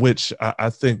 which I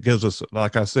think gives us,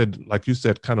 like I said, like you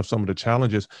said, kind of some of the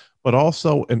challenges, but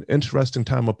also an interesting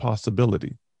time of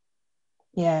possibility.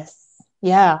 Yes.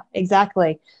 Yeah,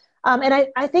 exactly. And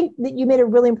I think that you made a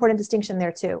really important distinction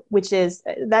there too, which is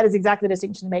that is exactly the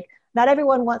distinction to make. Not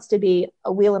everyone wants to be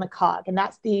a wheel and a cog, and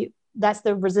that's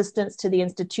the resistance to the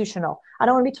institutional. I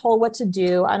don't want to be told what to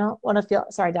do. I don't want to feel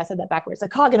sorry, I said that backwards. A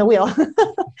cog and a wheel.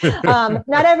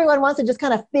 Not everyone wants to just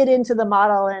kind of fit into the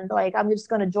model and like I'm just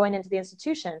going to join into the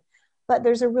institution. But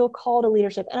there's a real call to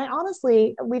leadership, and I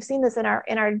honestly we've seen this in our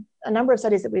a number of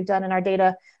studies that we've done in our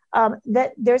data,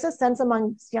 that there's a sense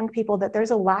amongst young people that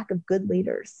there's a lack of good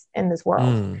leaders in this world,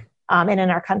 Mm. and in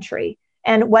our country.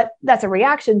 And what that's a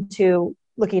reaction to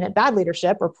looking at bad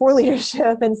leadership or poor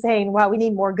leadership and saying, wow, we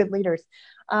need more good leaders,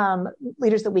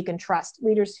 leaders that we can trust,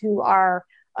 leaders who are,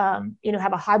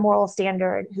 have a high moral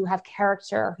standard, who have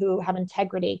character, who have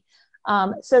integrity.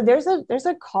 So there's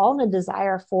a call and a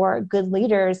desire for good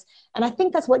leaders. And I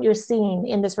think that's what you're seeing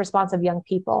in this response of young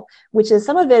people, which is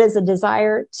some of it is a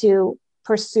desire to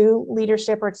pursue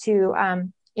leadership or to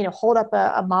hold up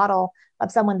a model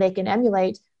of someone they can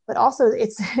emulate, but also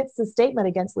it's a statement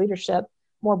against leadership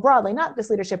more broadly, not just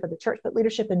leadership of the church, but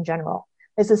leadership in general.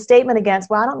 It's a statement against,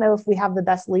 well, I don't know if we have the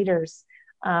best leaders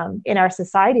in our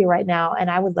society right now, and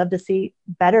I would love to see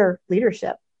better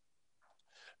leadership.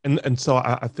 And so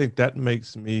I think that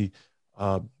makes me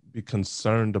uh, be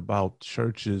concerned about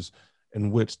churches in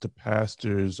which the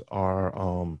pastors are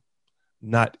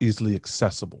not easily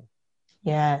accessible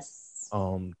Yes.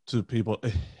 to people.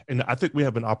 And I think we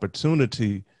have an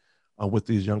opportunity with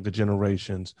these younger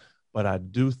generations, but I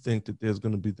do think that there's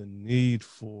going to be the need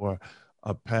for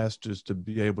pastors to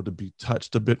be able to be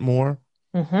touched a bit more,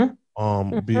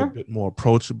 Mm-hmm. be a Mm-hmm. bit more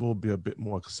approachable, be a bit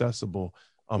more accessible,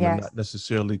 and Yes. not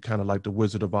necessarily kind of like the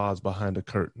Wizard of Oz behind a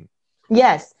curtain.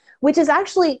 Yes. Which is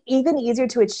actually even easier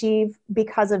to achieve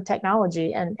because of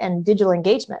technology and digital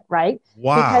engagement, right?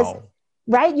 Because Wow.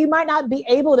 right, you might not be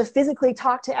able to physically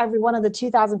talk to every one of the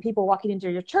 2,000 people walking into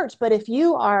your church, but if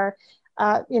you are,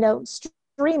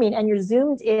 streaming and you're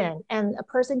zoomed in and a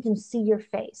person can see your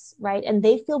face, right, and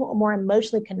they feel more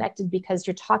emotionally connected because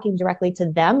you're talking directly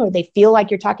to them or they feel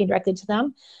like you're talking directly to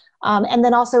them. And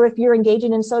then also if you're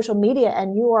engaging in social media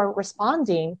and you are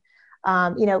responding,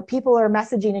 people are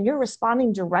messaging and you're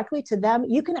responding directly to them,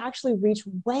 you can actually reach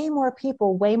way more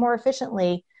people way more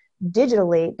efficiently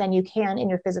digitally than you can in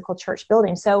your physical church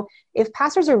building. So if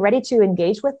pastors are ready to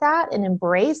engage with that and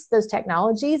embrace those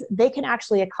technologies, they can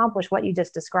actually accomplish what you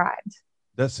just described.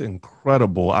 That's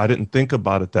incredible. I didn't think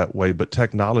about it that way, but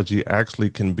technology actually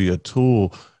can be a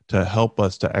tool to help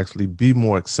us to actually be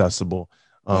more accessible.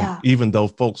 Yeah. Even though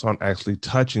folks aren't actually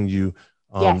touching you,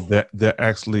 Yes. they're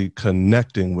actually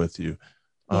connecting with you.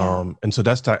 Yeah. And so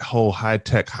that's that whole high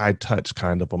tech, high touch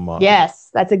kind of a model. Yes,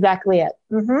 that's exactly it.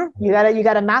 You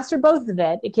gotta master both of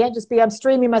it. It can't just be I'm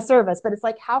streaming my service, but it's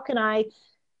like how can I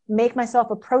make myself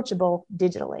approachable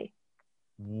digitally?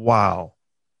 Wow.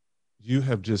 You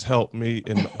have just helped me.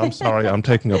 And I'm sorry, I'm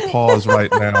taking a pause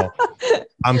right now.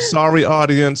 I'm sorry,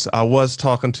 audience. I was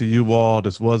talking to you all.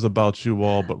 This was about you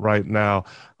all, but right now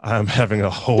I'm having a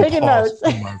whole Taking pause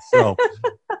notes. for myself.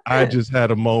 I just had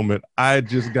a moment. I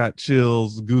just got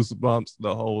chills, goosebumps,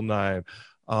 the whole nine.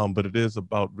 But it is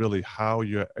about really how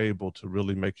you're able to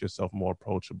really make yourself more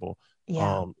approachable,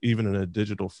 Yeah. even in a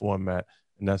digital format.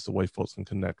 And that's the way folks can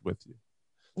connect with you.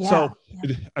 Yeah. So,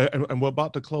 and we're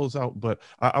about to close out, but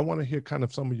I want to hear kind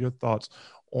of some of your thoughts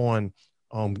on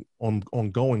on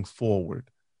going forward,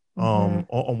 Mm-hmm.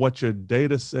 on what your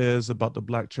data says about the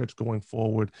Black church going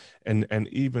forward, and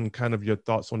even kind of your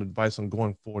thoughts on advice on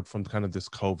going forward from kind of this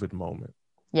COVID moment.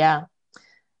 Yeah.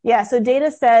 Yeah. So data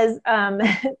says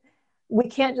we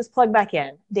can't just plug back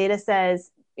in. Data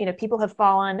says people have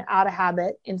fallen out of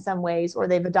habit in some ways, or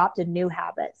they've adopted new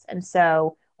habits. And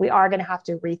so we are going to have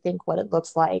to rethink what it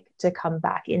looks like to come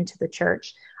back into the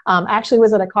church. I actually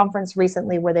was at a conference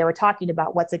recently where they were talking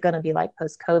about what's it going to be like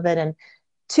post-COVID, and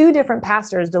two different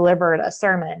pastors delivered a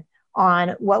sermon on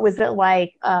what was it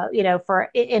like, for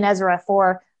in Ezra,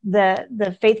 for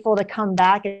the faithful to come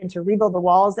back and to rebuild the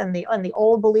walls, and the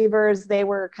old believers, they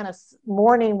were kind of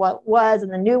mourning what was,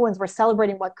 and the new ones were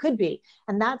celebrating what could be.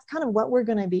 And that's kind of what we're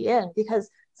going to be in, because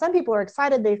some people are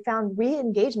excited they found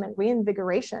re-engagement,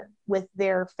 reinvigoration with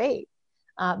their faith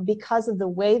because of the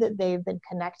way that they've been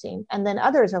connecting. And then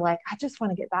others are like, I just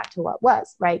want to get back to what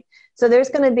was, right? So there's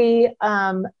going to be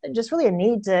just really a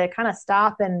need to kind of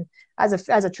stop and, as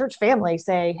a church family,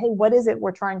 say, hey, what is it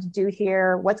we're trying to do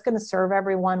here? What's going to serve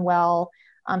everyone well?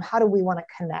 How do we want to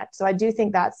connect? So I do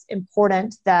think that's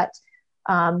important, that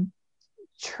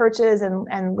churches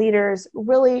and leaders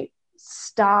really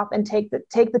stop and take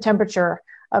the temperature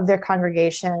of their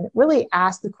congregation, really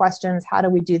ask the questions, how do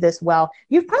we do this well?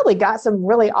 You've probably got some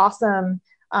really awesome,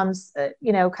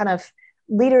 kind of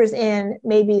leaders in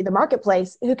maybe the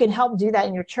marketplace who can help do that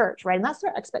in your church, right? And that's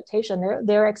their expectation.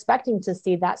 They're expecting to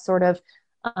see that sort of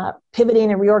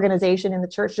pivoting and reorganization in the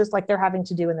church, just like they're having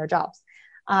to do in their jobs.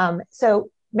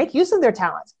 So make use of their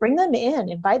talents, bring them in,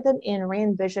 invite them in,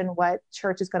 re-envision what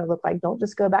church is going to look like. Don't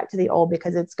just go back to the old,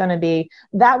 because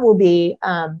that will be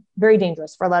very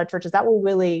dangerous for a lot of churches. That will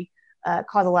really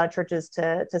cause a lot of churches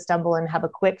to stumble and have a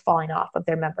quick falling off of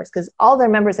their members, because all their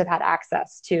members have had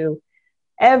access to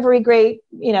every great,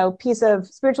 piece of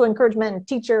spiritual encouragement and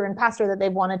teacher and pastor that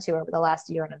they've wanted to over the last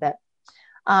year and a bit.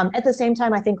 At the same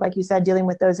time, I think, like you said, dealing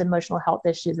with those emotional health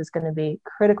issues is going to be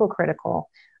critical.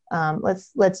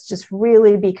 Let's just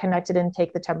really be connected and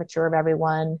take the temperature of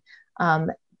everyone.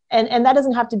 And that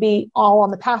doesn't have to be all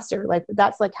on the pastor. Like,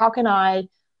 that's like, how can I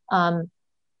kind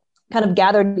of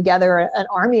gather together an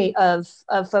army of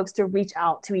folks to reach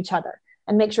out to each other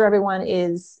and make sure everyone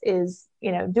is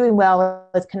doing well,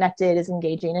 is connected, is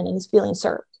engaging, and is feeling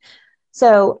served.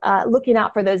 So looking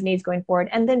out for those needs going forward,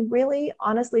 and then really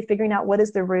honestly figuring out what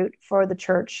is the route for the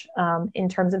church in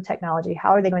terms of technology.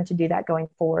 How are they going to do that going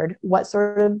forward? What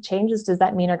sort of changes does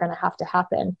that mean are going to have to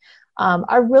happen?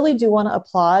 I really do want to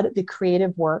applaud the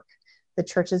creative work the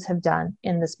churches have done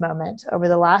in this moment. Over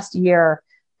the last year,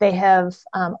 they have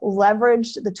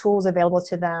leveraged the tools available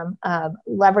to them,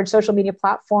 leveraged social media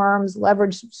platforms,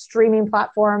 leveraged streaming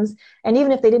platforms, and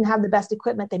even if they didn't have the best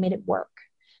equipment, they made it work.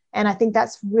 And I think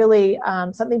that's really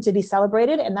something to be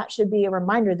celebrated. And that should be a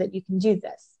reminder that you can do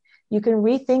this. You can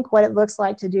rethink what it looks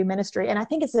like to do ministry. And I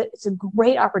think it's a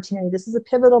great opportunity. This is a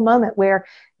pivotal moment where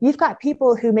you've got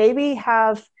people who maybe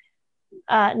have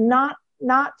not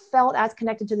felt as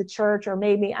connected to the church, or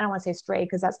maybe, I don't want to say strayed,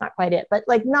 because that's not quite it, but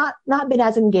like not been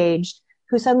as engaged,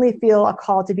 who suddenly feel a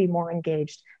call to be more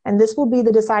engaged. And this will be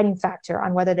the deciding factor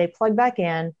on whether they plug back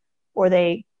in or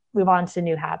they move on to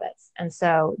new habits. And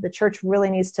so the church really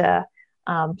needs to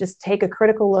just take a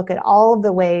critical look at all of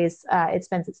the ways it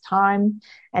spends its time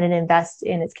and it invests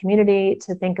in its community,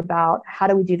 to think about how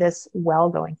do we do this well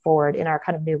going forward in our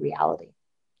kind of new reality.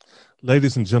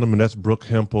 Ladies and gentlemen, that's Brooke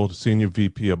Hempel, the Senior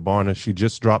VP of Barna. She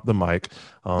just dropped the mic.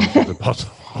 She's about to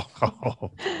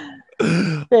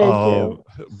Thank you.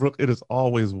 Brooke, it is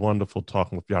always wonderful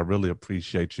talking with you. I really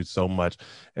appreciate you so much,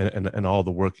 and all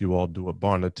the work you all do at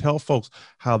Barna. Tell folks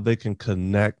how they can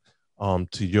connect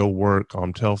to your work.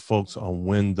 Tell folks on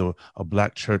when a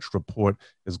Black Church Report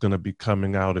is going to be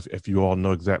coming out, if you all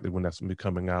know exactly when that's going to be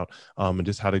coming out, and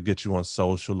just how to get you on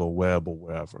social or web or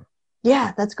wherever.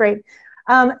 Yeah, that's great.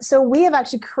 So we have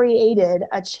actually created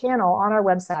a channel on our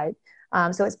website.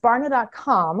 So it's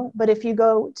barna.com, but if you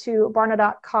go to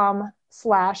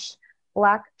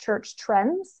barna.com/Black Church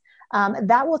Trends,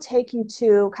 that will take you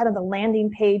to kind of the landing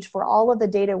page for all of the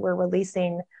data we're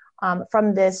releasing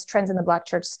from this Trends in the Black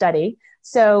Church study.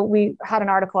 So we had an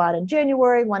article out in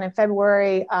January, one in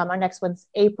February, our next one's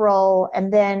April,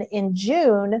 and then in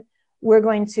June, we're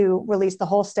going to release the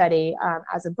whole study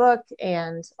as a book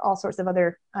and all sorts of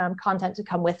other content to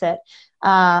come with it.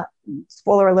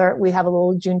 Spoiler alert, we have a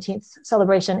little Juneteenth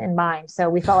celebration in mind. So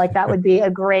we felt like that would be a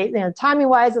great, timing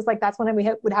wise, it's like that's when we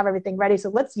would have everything ready.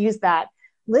 So let's use that.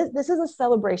 This is a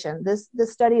celebration. This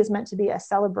study is meant to be a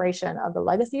celebration of the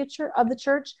legacy of the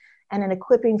church and an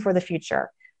equipping for the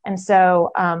future. And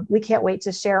so we can't wait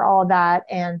to share all of that.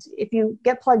 And if you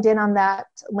get plugged in on that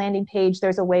landing page,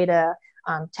 there's a way to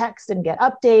text and get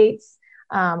updates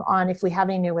on if we have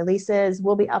any new releases.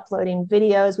 We'll be uploading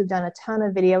videos. We've done a ton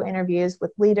of video interviews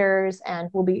with leaders, and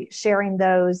we'll be sharing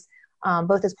those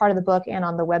both as part of the book and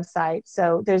on the website.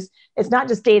 So it's not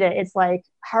just data. It's like,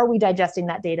 how are we digesting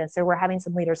that data? So we're having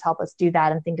some leaders help us do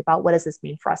that and think about, what does this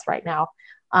mean for us right now?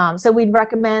 So we'd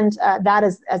recommend that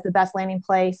as the best landing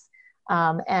place.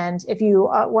 And if you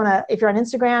if you're on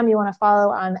Instagram, you want to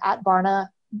follow, I'm at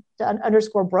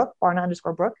Barna_Brook,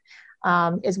 Barna_Brook,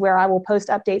 is where I will post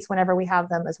updates whenever we have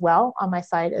them as well on my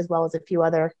site, as well as a few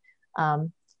other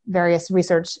various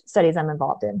research studies I'm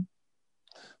involved in.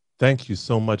 Thank you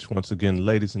so much once again,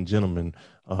 ladies and gentlemen.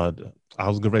 I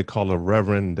was going to call her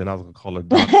Reverend, then I was going to call her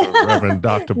Dr. Reverend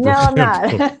Dr. No, I'm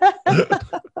not.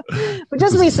 But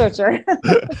just researcher.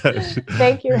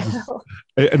 Thank you.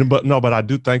 But I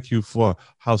do thank you for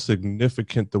how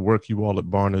significant the work you all at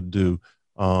Barna do.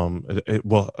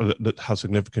 How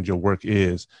significant your work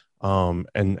is.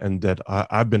 And that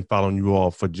I've been following you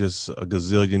all for just a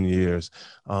gazillion years.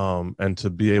 And to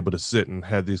be able to sit and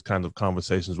have these kinds of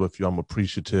conversations with you, I'm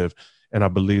appreciative. And I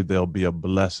believe they'll be a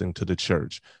blessing to the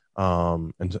church.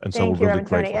 So Thank you, Reverend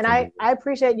Tony. And I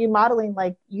appreciate you modeling,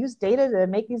 like, use data to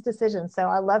make these decisions. So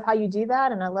I love how you do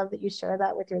that. And I love that you share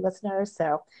that with your listeners.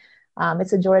 So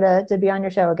it's a joy to be on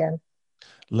your show again.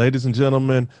 Ladies and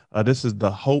gentlemen, this is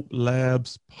the Hope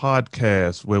Labs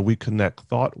podcast, where we connect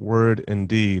thought, word, and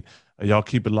deed. Y'all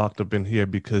keep it locked up in here,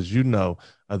 because you know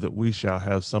that we shall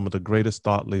have some of the greatest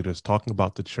thought leaders talking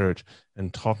about the church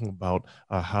and talking about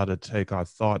how to take our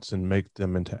thoughts and make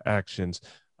them into actions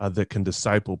that can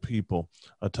disciple people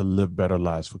to live better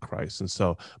lives for Christ. And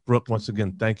so, Brooke, once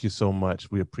again, thank you so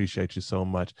much. We appreciate you so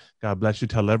much. God bless you.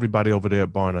 Tell everybody over there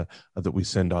at Barna that we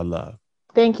send our love.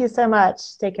 Thank you so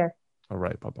much. Take care. All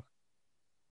right. Bye-bye.